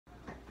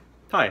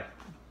Hi,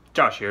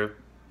 Josh here.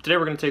 Today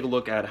we're going to take a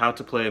look at how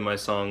to play my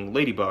song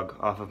Ladybug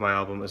off of my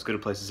album As Good a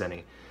Place as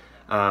Any.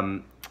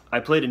 I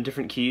played in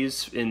different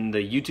keys in the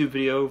YouTube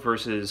video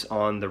versus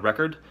on the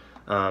record,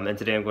 and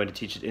today I'm going to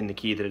teach it in the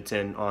key that it's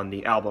in on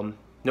the album.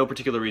 No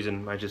particular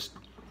reason, I just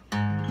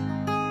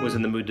was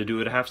in the mood to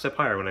do it a half step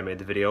higher when I made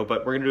the video,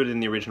 but we're going to do it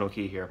in the original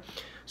key here.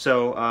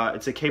 So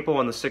it's a capo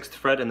on the 6th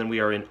fret, and then we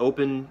are in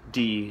open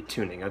D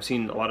tuning. I've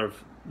seen a lot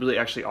of really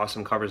actually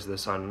awesome covers of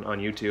this on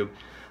YouTube.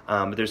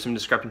 But there's some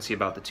discrepancy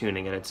about the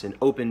tuning, and it's an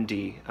open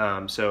D.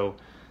 So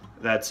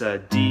that's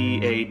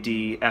D, A,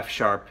 D, F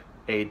sharp,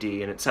 A,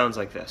 D, and it sounds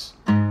like this.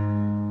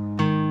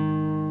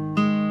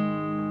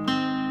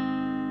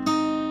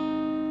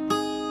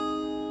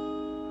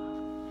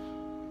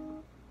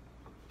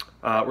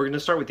 We're going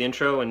to start with the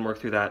intro and work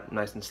through that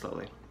nice and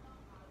slowly.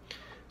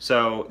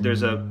 So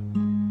there's a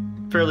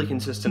fairly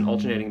consistent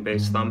alternating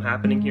bass thumb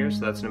happening here,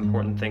 so that's an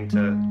important thing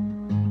to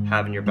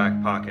have in your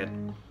back pocket.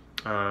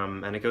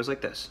 And it goes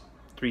like this.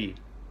 3,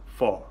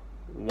 4,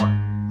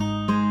 1.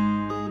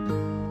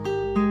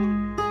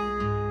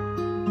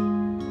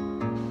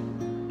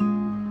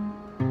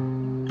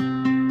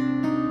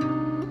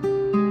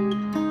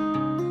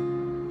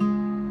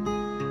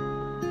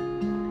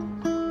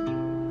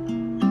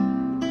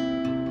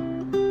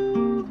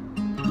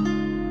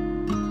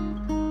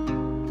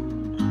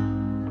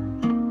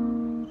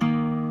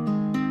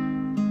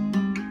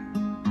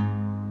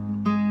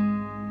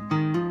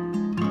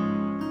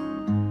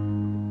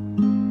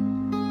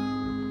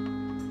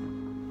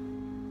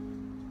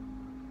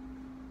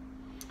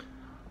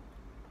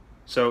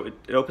 So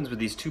it opens with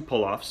these two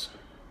pull-offs.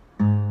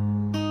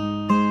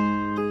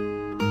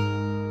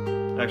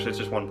 Actually, it's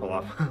just one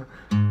pull-off.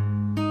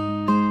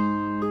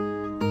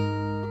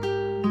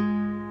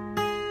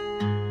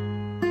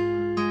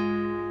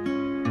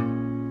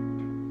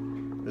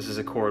 This is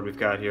a chord we've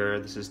got here.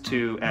 This is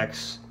 2,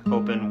 X,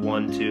 open,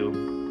 1,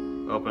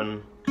 2,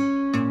 open.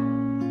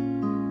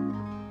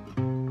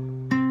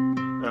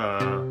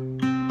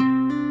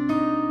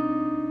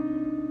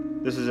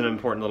 This is an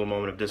important little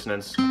moment of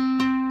dissonance.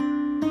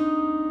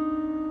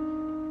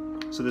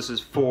 So this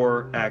is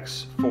 4,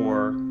 X,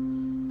 4,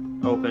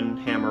 open,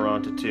 hammer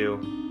onto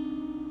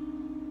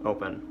 2,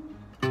 open.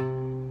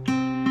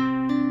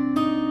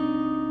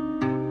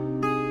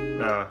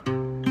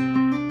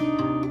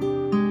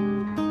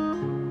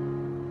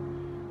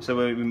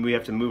 So we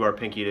have to move our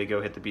pinky to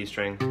go hit the B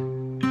string.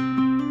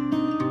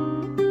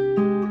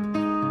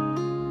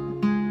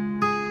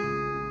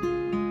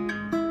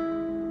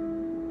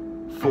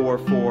 4,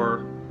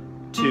 4,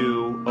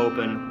 2,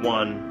 open,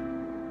 1.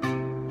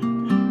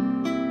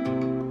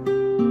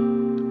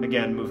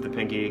 Again, move the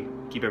pinky,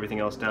 keep everything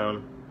else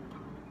down.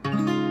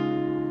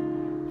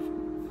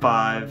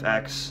 5,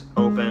 X,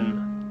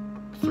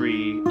 open,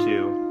 3,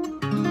 2.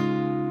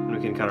 And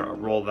we can kind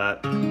of roll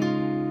that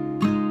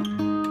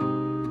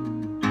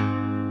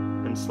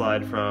and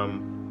slide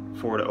from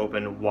 4 to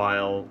open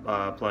while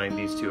playing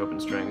these two open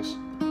strings.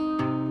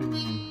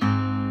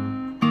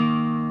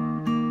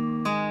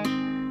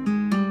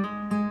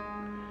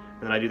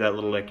 And then I do that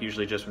little lick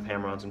usually just with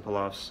hammer-ons and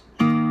pull-offs.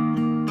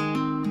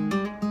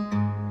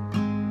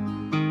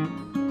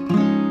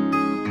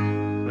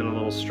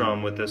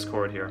 Strum with this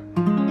chord here.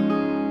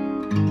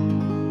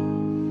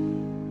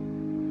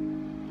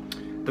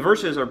 The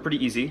verses are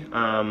pretty easy.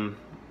 On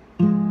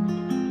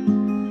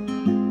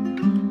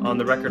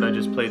the record I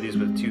just played these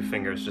with 2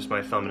 fingers, just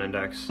my thumb and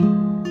index.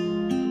 And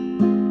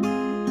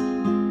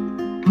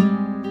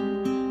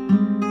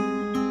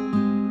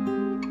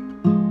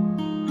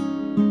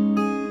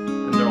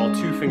they're all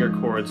 2-finger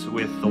chords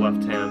with the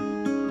left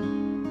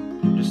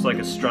hand. Just like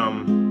a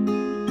strum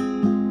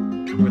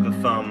with the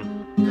thumb.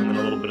 And then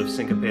a little bit of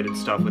syncopated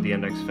stuff with the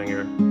index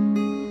finger. And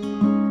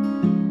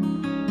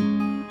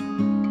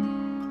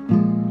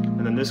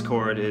then this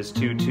chord is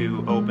 2,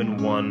 2,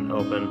 open, 1,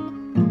 open.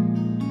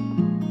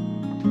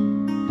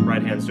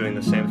 Right hand's doing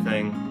the same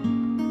thing.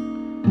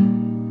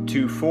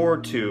 2, 4,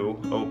 2,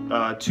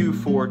 2,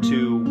 4,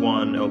 2,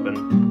 1, open.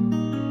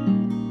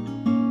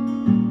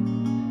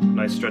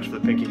 Nice stretch for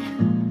the pinky.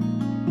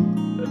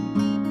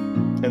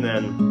 And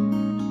then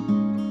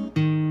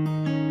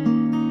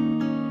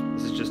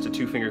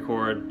 2-finger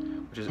chord,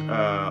 which is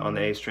on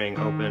the A string,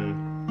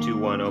 open, 2,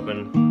 1,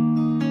 open.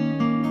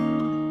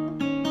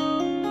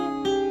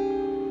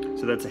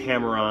 So that's a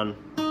hammer-on.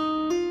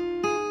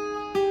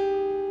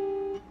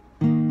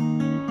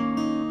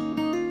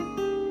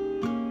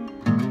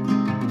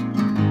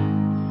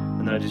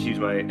 And then I just use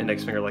my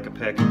index finger like a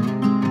pick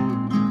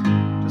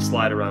to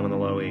slide around on the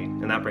low E,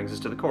 and that brings us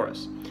to the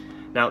chorus.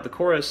 Now, the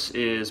chorus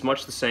is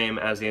much the same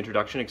as the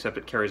introduction, except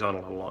it carries on a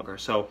little longer.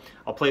 So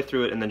I'll play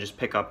through it and then just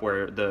pick up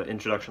where the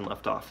introduction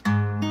left off.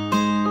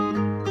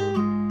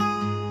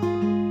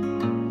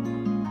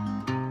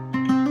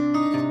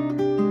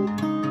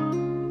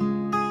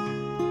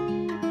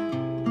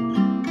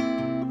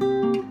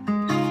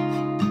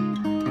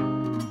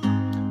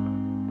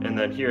 And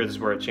then here is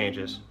where it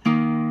changes.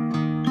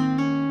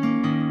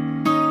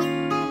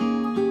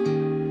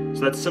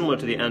 So that's similar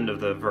to the end of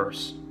the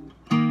verse.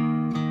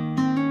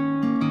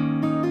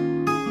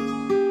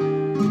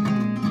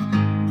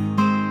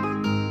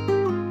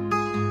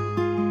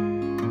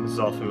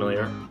 all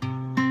familiar.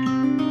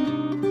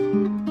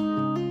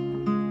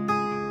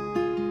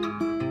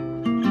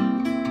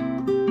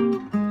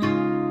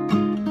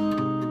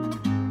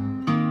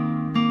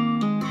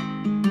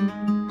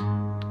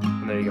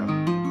 And there you go.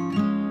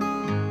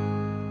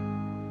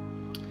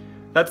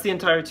 That's the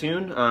entire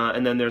tune,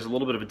 and then there's a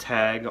little bit of a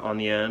tag on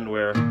the end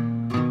where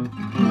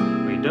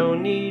we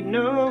don't need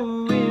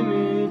no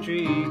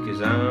imagery,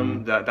 because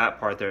I'm that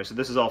part there. So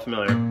this is all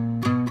familiar.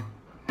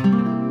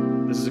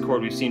 This is a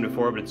chord we've seen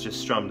before, but it's just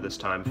strummed this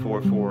time.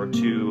 4, 4,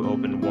 2,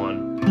 open,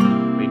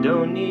 1. We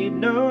don't need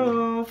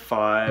no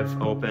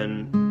 5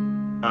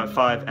 open,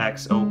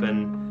 5x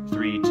open,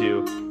 3,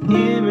 2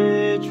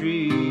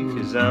 imagery,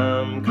 because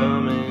I'm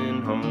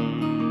coming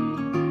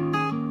home.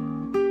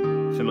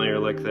 Familiar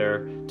lick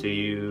there to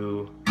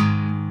you.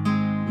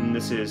 And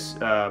this is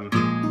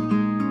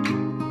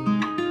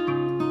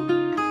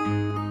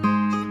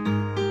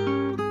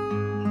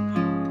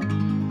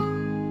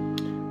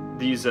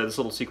this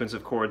little sequence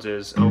of chords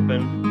is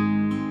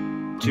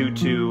open, 2,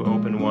 2,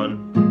 open,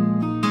 1.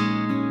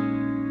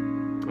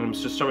 And I'm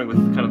just strumming with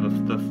kind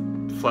of the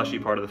fleshy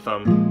part of the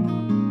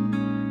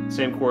thumb.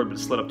 Same chord, but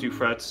slid up 2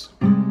 frets.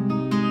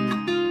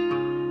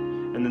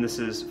 And then this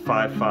is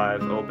 5,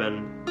 5,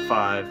 open,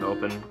 5,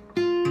 open.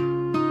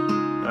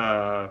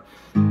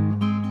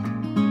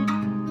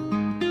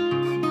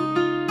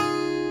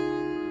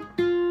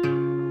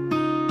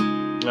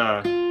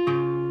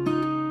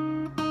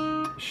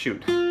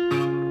 Shoot.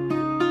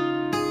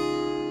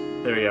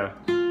 There we go.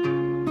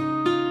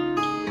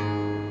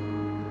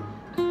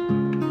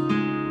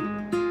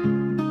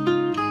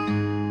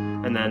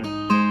 And then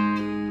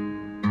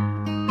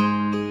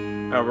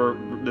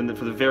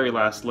for the very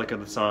last lick of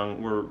the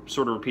song, we're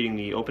sort of repeating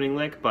the opening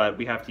lick, but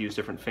we have to use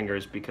different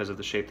fingers because of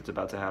the shape that's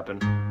about to happen.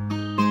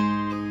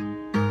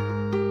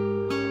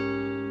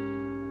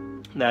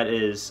 That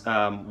is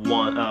 1,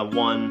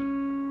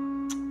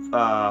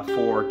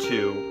 4,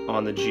 2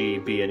 on the G,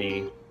 B, and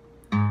E.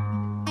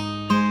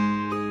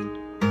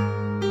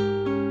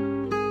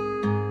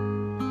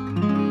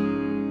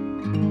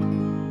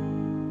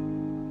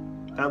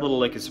 That little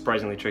lick is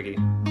surprisingly tricky.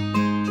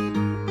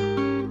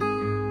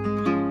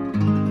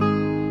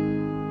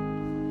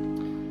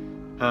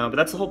 But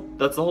that's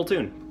the whole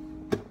tune.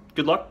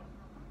 Good luck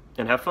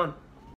and have fun.